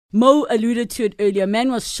Mo alluded to it earlier. A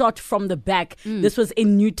man was shot from the back. This was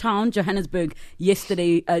in Newtown, Johannesburg,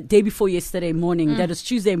 yesterday, day before yesterday morning. That is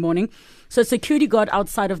Tuesday morning. So a security guard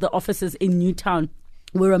outside of the offices in Newtown,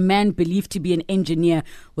 where a man believed to be an engineer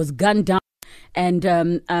was gunned down. And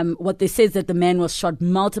what they say is that the man was shot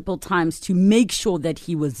multiple times to make sure that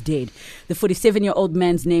he was dead. The 47-year-old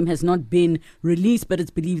man's name has not been released, but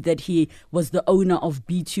it's believed that he was the owner of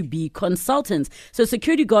B2B Consultants. So a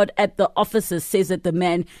security guard at the offices says that the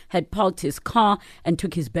man had parked his car and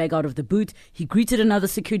took his bag out of the boot. He greeted another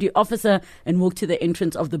security officer and walked to the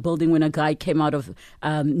entrance of the building when a guy came out of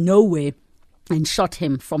nowhere and shot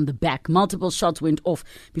him from the back. Multiple shots went off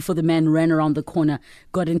before the man ran around the corner,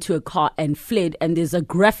 got into a car and fled. And there's a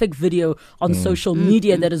graphic video on social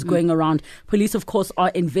media that is going around. Police, of course,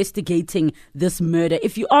 are investigating this murder.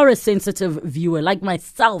 If you are a sensitive viewer like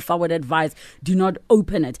myself, I would advise do not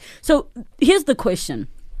open it. So here's the question.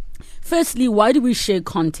 Firstly, why do we share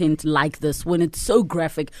content like this when it's so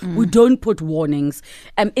graphic? We don't put warnings.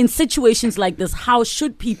 In situations like this, how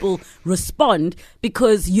should people respond?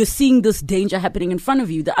 Because you're seeing this danger happening in front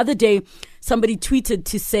of you. The other day, somebody tweeted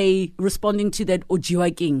to say, responding to that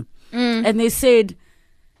Ojiwa King, and they said,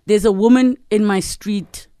 there's a woman in my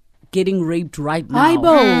street getting raped right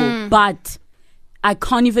now, but I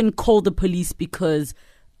can't even call the police because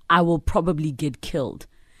I will probably get killed.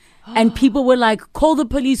 And people were like, call the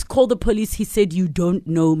police, call the police. He said, you don't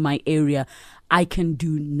know my area. I can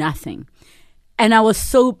do nothing. And I was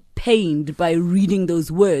so pained by reading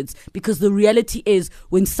those words, because the reality is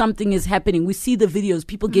when something is happening, we see the videos,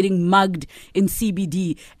 people getting mugged in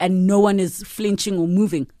CBD and no one is flinching or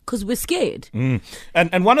moving because we're scared.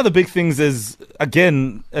 And one of the big things is,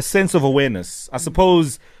 again, a sense of awareness. I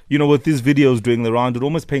suppose, you know, with these videos doing the round, it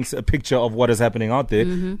almost paints a picture of what is happening out there.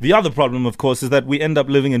 The other problem, of course, is that we end up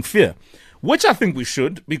living in fear, which I think we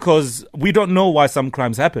should, because we don't know why some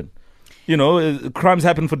crimes happen. You know, crimes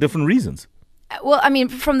happen for different reasons. Well, I mean,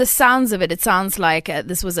 from the sounds of it, it sounds like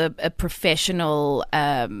this was a professional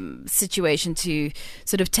situation to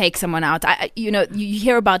sort of take someone out. You know, you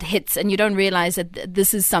hear about hits and you don't realize that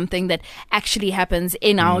this is something that actually happens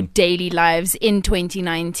in our daily lives in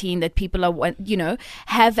 2019, that people are, you know,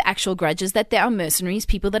 have actual grudges, that there are mercenaries,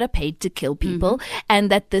 people that are paid to kill people, and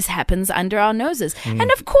that this happens under our noses. And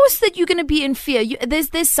of course that you're going to be in fear.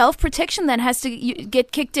 There's self-protection that has to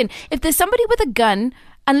get kicked in. If there's somebody with a gun,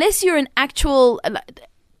 unless you're an actual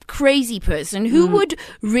crazy person who would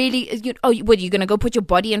really, what, are you going to go put your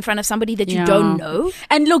body in front of somebody that you don't know?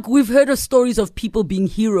 And look, we've heard of stories of people being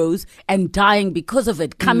heroes and dying because of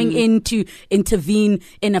it, coming in to intervene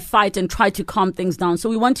in a fight and try to calm things down. So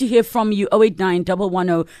we want to hear from you, 089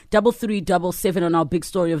 110 3377 on our big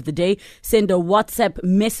story of the day. Send a WhatsApp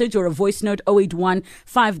message or a voice note, 081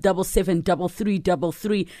 577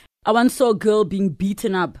 3333. I once saw a girl being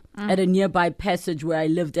beaten up at a nearby passage where I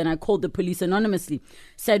lived, and I called the police anonymously.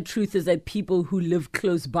 Sad truth is that people who live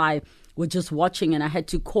close by were just watching, and I had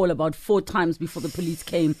to call about 4 times before the police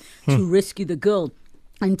came to rescue the girl.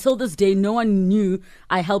 Until this day, no one knew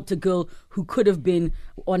I helped a girl who could have been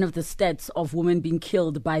one of the stats of women being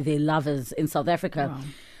killed by their lovers in South Africa. Wow.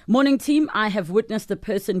 Morning team, I have witnessed a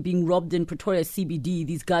person being robbed in Pretoria CBD.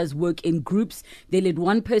 These guys work in groups. They let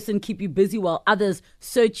one person keep you busy while others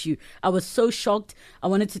search you. I was so shocked. I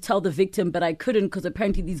wanted to tell the victim, but I couldn't, because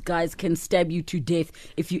apparently these guys can stab you to death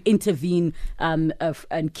if you intervene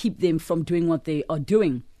and keep them from doing what they are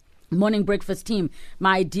doing. Morning breakfast team,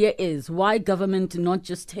 my idea is why government not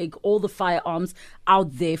just take all the firearms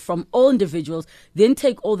out there from all individuals, then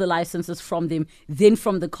take all the licenses from them, then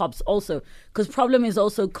from the cops also. Because problem is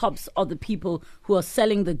also cops are the people who are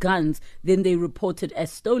selling the guns, then they report it as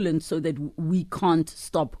stolen so that we can't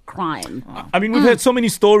stop crime. I mean, we've heard so many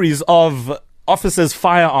stories of officers'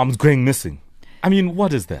 firearms going missing. I mean,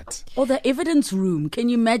 what is that? Or the evidence room. Can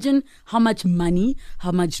you imagine how much money,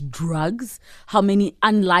 how much drugs, how many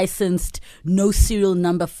unlicensed, no serial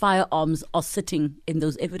number firearms are sitting in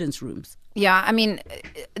those evidence rooms? Yeah, I mean,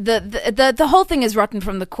 the whole thing is rotten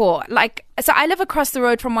from the core. Like, so I live across the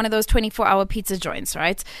road from one of those 24-hour pizza joints,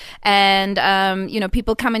 right? And, you know,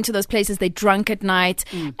 people come into those places, they're drunk at night.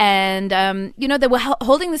 And, you know, they were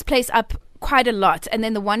holding this place up quite a lot. And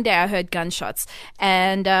then the one day I heard gunshots.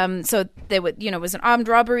 And so there were, you know, it was an armed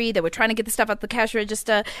robbery. They were trying to get the stuff out the cash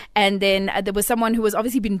register. And then there was someone who was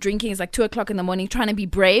obviously been drinking. It's like 2:00 in the morning, trying to be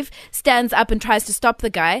brave, stands up and tries to stop the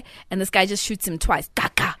guy. And this guy just shoots him twice.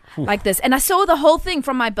 Kaka. like this. And I saw the whole thing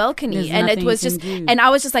from my balcony. There's And it nothing was you just, can do. and I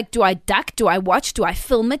was just like, do I duck? Do I watch? Do I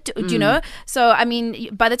film it? Do you know? So, I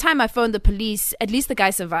mean, by the time I phoned the police, at least the guy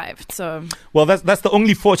survived. So, Well, that's the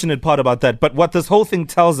only fortunate part about that. But what this whole thing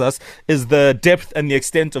tells us is the depth and the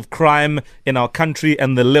extent of crime in our country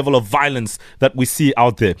and the level of violence that we see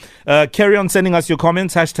out there. Carry on sending us your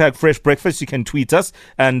comments, #FreshBreakfast. You can tweet us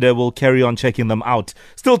and we'll carry on checking them out.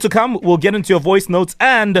 Still to come, we'll get into your voice notes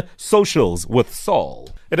and socials with Saul.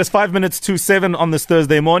 It is 5 minutes to 7 on this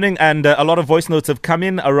Thursday morning, and a lot of voice notes have come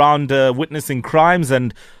in around witnessing crimes,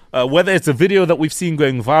 and whether it's a video that we've seen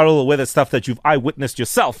going viral or whether it's stuff that you've eyewitnessed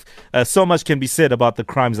yourself, so much can be said about the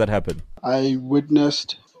crimes that happen. I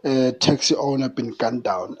witnessed a taxi owner being gunned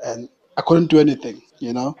down, and I couldn't do anything,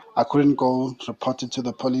 you know. I couldn't go report it to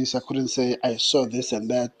the police. I couldn't say I saw this and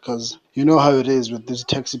that, because you know how it is with these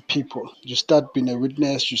taxi people. You start being a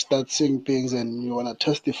witness, you start seeing things, and you want to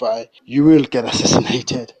testify, you will get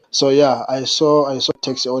assassinated. So yeah, I saw a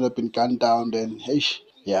taxi owner being gunned down, and hey,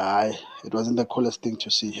 yeah, it wasn't the coolest thing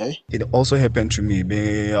to see, hey? It also happened to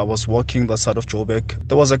me. I was walking the side of Joburg.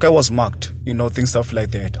 There was a guy was marked, things stuff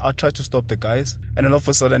like that. I tried to stop the guys, and then all of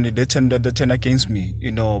a sudden they turned against me,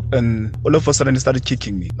 and all of a sudden they started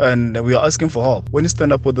kicking me. And we were asking for help. When you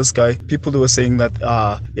stand up with this guy, people were saying that,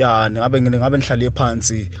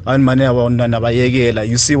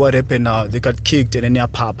 you see what happened now, they got kicked and then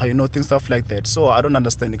papa, things stuff like that. So I don't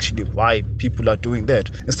understand actually why people are doing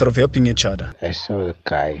that instead of helping each other. I saw a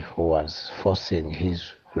guy who was forcing his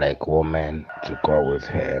woman to go with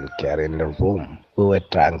her and carry in the room. We were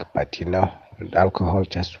drunk, but the alcohol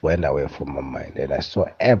just went away from my mind, and I saw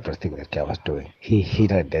everything that guy was doing. He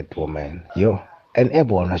hit that woman, and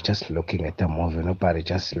everyone was just looking at the movie. Nobody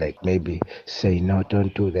just maybe say, no,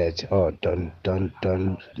 don't do that, or don't.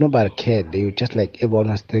 Nobody cared. They were just everyone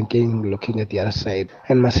was thinking, looking at the other side.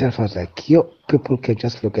 And myself was like, people can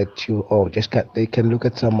just look at you, or they can look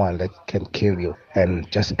at someone that can kill you and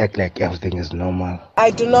just act like everything is normal.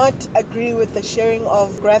 I do not agree with the sharing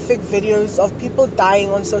of graphic videos of people dying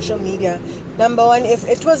on social media. Number one, if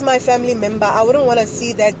it was my family member, I wouldn't want to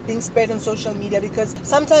see that being spread on social media, because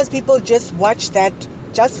sometimes people just watch that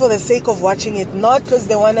just for the sake of watching it, not because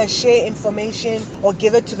they want to share information or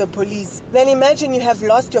give it to the police. Then imagine you have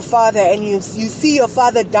lost your father, and you see your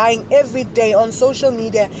father dying every day on social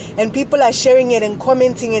media, and people are sharing it and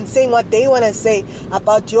commenting and saying what they want to say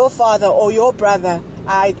about your father or your brother.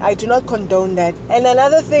 I do not condone that. And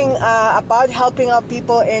another thing about helping out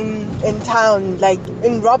people in town, like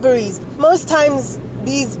in robberies, most times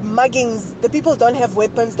these muggings, the people don't have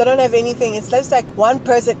weapons, they don't have anything. It's just like one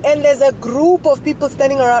person, and there's a group of people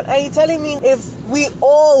standing around. Are you telling me if we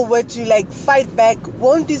all were to fight back,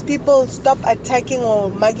 won't these people stop attacking or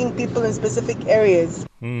mugging people in specific areas?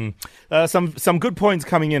 Some good points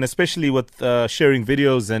coming in, especially with sharing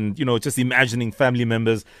videos and just imagining family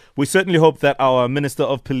members. We certainly hope that our Minister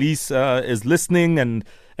of Police is listening, and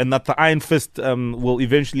that the iron fist will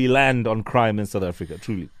eventually land on crime in South Africa.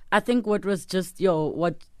 Truly, I think what was just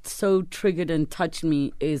what so triggered and touched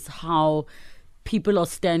me is how people are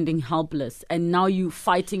standing helpless, and now you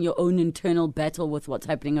fighting your own internal battle with what's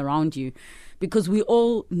happening around you, because we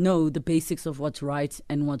all know the basics of what's right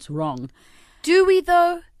and what's wrong. do we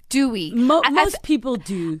though? Do we? Most people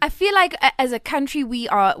do. I feel like as a country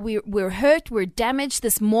we're hurt, we're damaged.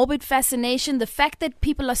 This morbid fascination, the fact that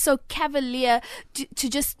people are so cavalier to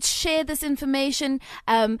just share this information,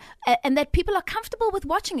 and that people are comfortable with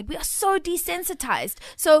watching it. We are so desensitized.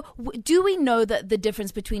 So do we know the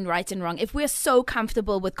difference between right and wrong? If we're so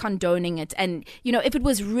comfortable with condoning it, and if it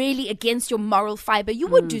was really against your moral fiber, you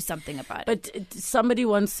would do something about it. But somebody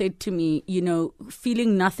once said to me,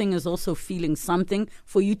 feeling nothing is also feeling something.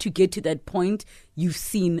 For you to get to that point, you've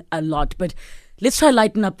seen a lot. But let's try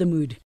lighten up the mood.